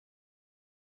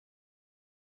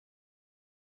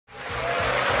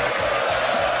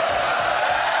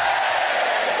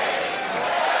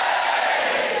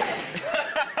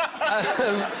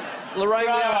Lorraine,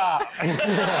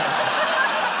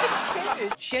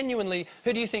 genuinely,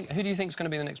 who do you think is going to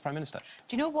be the next Prime Minister?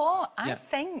 Do you know what? I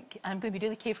think, and I'm going to be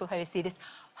really careful how I say this,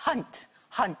 Hunt.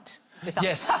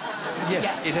 Yes,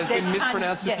 yes, it has been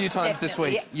mispronounced a few times this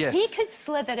week. Yes. He could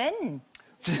slither in.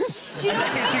 It's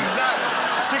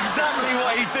exactly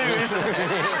what he'd do, isn't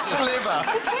it? Sliver.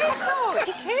 He could, though.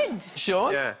 He could.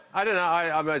 Sean? Yeah. I don't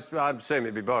know. I'm assuming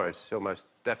it'd be Boris, almost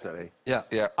definitely. Yeah.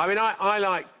 Yeah. I mean, I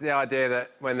liked the idea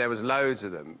that when there was loads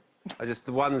of them, just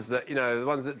the ones that, you know, the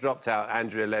ones that dropped out,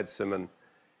 Andrea Leadsom and...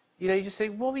 You know, you just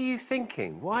think, what were you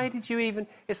thinking? Why did you even...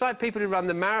 It's like people who run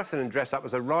the marathon and dress up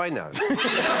as a rhino.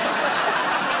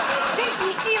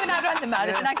 Even I ran the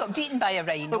marathon, I got beaten by a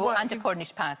rhino and a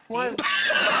Cornish pasty. Why? That's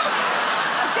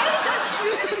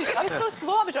true. I was so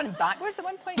slow, I was running backwards at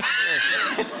one point.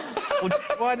 Well,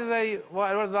 why do they...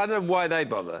 I don't know why they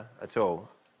bother at all.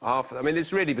 I mean,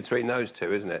 it's really between those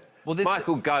two, isn't it? Well,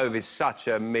 Michael Gove is such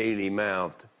a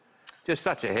mealy-mouthed, just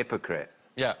such a hypocrite.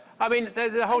 Yeah. I mean,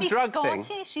 the whole drug thing...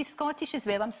 He's Scottish as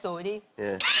well, I'm sorry.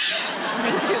 Yeah.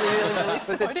 really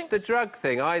sorry. But the drug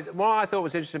thing, what I thought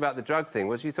was interesting about the drug thing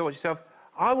was you thought to yourself,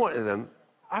 I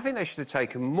think they should have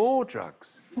taken more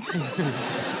drugs.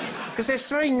 Because they're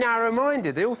very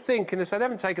narrow-minded. They all think, and they say, they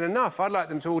haven't taken enough. I'd like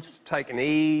them to all take an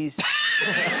ease.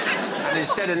 And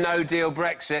instead of no-deal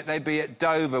Brexit, they'd be at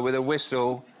Dover with a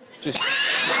whistle, just...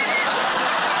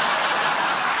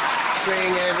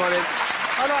 bringing everyone in.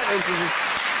 I'd like them to just...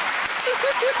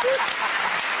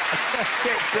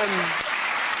 get some...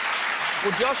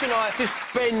 Well, Josh and I... Just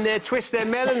twist their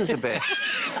melons a bit.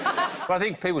 But I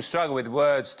think people struggle with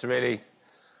words to really,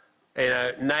 you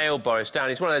know, nail Boris down.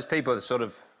 He's one of those people that sort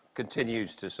of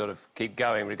continues to sort of keep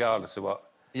going regardless of what...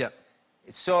 Yeah.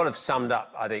 It's sort of summed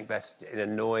up, I think, best in a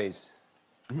noise.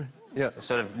 Yeah. A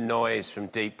sort of noise from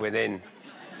deep within.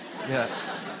 Yeah.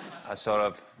 A sort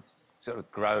of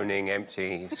groaning,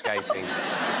 empty, escaping...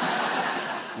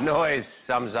 noise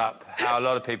sums up how a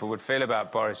lot of people would feel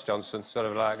about Boris Johnson, sort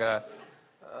of like a...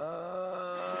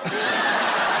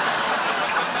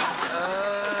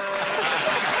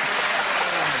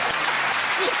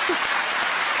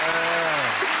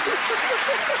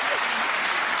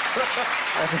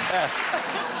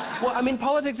 Well, I mean,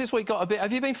 politics this week got a bit...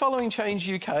 Have you been following Change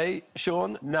UK,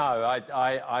 Sean? No,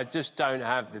 I just don't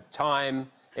have the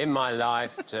time in my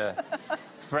life to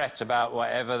fret about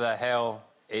whatever the hell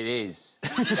it is.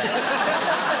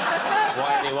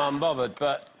 Why anyone bothered?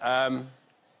 But,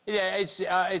 yeah,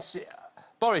 it's...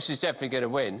 Boris is definitely going to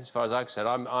win, as far as I'm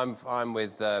concerned. I'm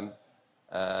with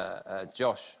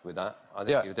Josh with that. I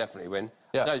think he'll definitely win.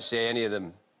 Yeah. I don't see any of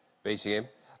them beating him.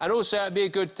 And also, it'd be a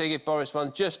good thing if Boris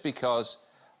won, just because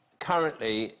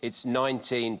currently it's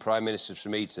 19 Prime Ministers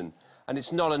from Eton, and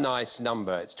it's not a nice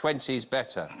number. It's 20 is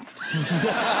better.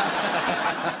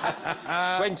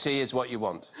 20 is what you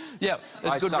want. Yeah,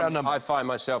 it's a good round number. I find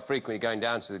myself frequently going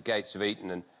down to the gates of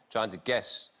Eton and trying to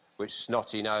guess which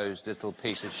snotty-nosed little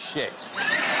piece of shit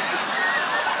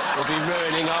will be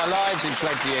ruining our lives in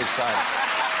 20 years' time.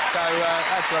 So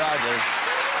that's what I do.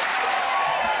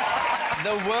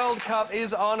 The World Cup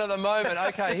is on at the moment.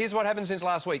 OK, here's what happened since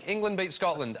last week. England beat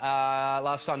Scotland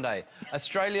last Sunday.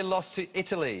 Australia lost to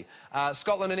Italy.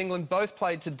 Scotland and England both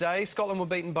played today. Scotland were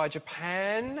beaten by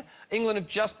Japan. England have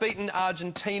just beaten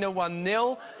Argentina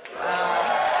 1-0.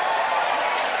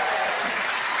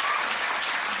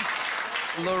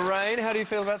 Lorraine, how do you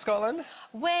feel about Scotland?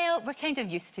 Well, we're kind of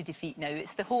used to defeat now.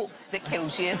 It's the hope that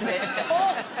kills you, isn't it? It's the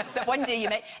hope that one day you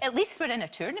might... At least we're in a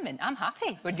tournament. I'm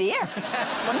happy. We're there.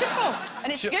 It's wonderful.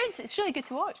 And it's good. It's really good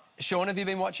to watch. Sean, have you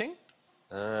been watching?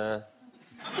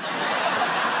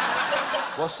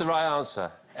 What's the right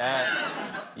answer?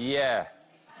 Yeah.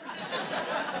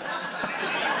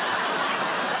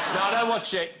 No, I don't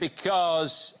watch it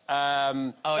because...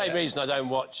 same reason I don't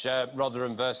watch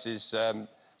Rotherham versus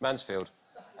Mansfield.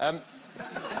 But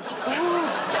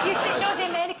you think, no, the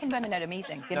American women are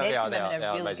amazing. The American women are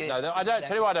really amazing. good. No, I don't.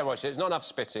 Tell you why I don't watch it. There's not enough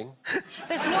spitting.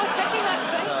 There's no spitting,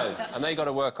 that's right. No, and they got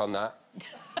to work on that.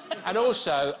 And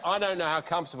also, I don't know how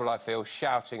comfortable I feel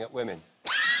shouting at women.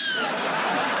 In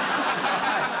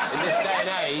this day and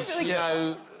age, you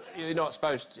know, you're not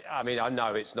supposed to... I mean, I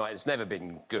know it's not. It's never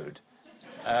been good.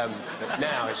 But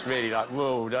now it's really like,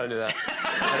 whoa, don't do that.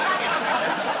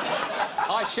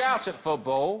 I shout at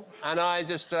football, and I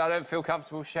don't feel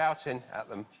comfortable shouting at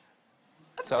them.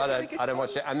 So I don't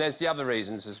watch it. And there's the other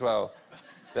reasons as well,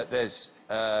 that there's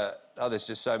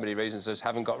just so many reasons I just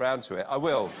haven't got round to it. I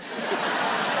will.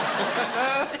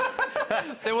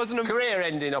 There wasn't a...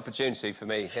 Career-ending opportunity for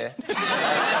me here.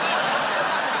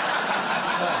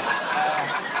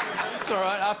 All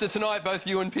right, after tonight, both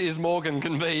you and Piers Morgan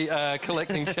can be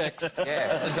collecting cheques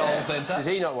at the Dole Centre. Does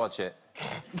he not watch it?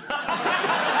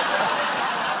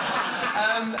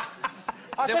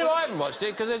 I tell you why I haven't watched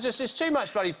it, because there's too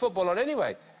much bloody football on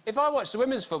anyway. If I watched the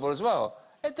women's football as well,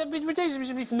 it'd be ridiculous.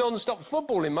 It'd be non-stop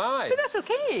football in my eye. But that's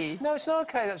OK. No, it's not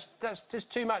OK. That's just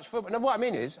too much football. No, what I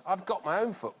mean is, I've got my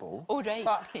own football. Oh, right.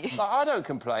 But I don't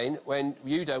complain when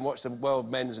you don't watch the World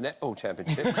Men's Netball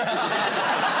Championship.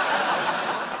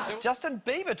 Justin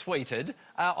Bieber tweeted,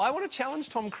 I want to challenge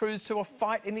Tom Cruise to a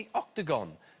fight in the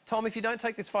octagon. Tom, if you don't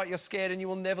take this fight, you're scared and you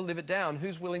will never live it down.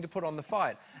 Who's willing to put on the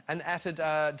fight? And added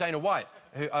Dana White,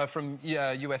 who, from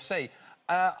UFC.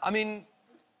 I mean...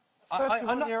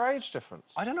 31-year age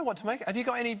difference. I don't know what to make. Have you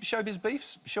got any showbiz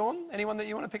beefs, Sean? Anyone that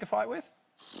you want to pick a fight with?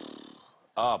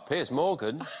 Piers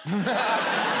Morgan.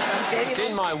 It's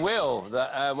in my will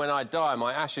that when I die,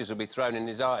 my ashes will be thrown in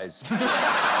his eyes.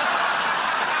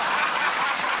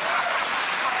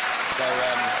 So,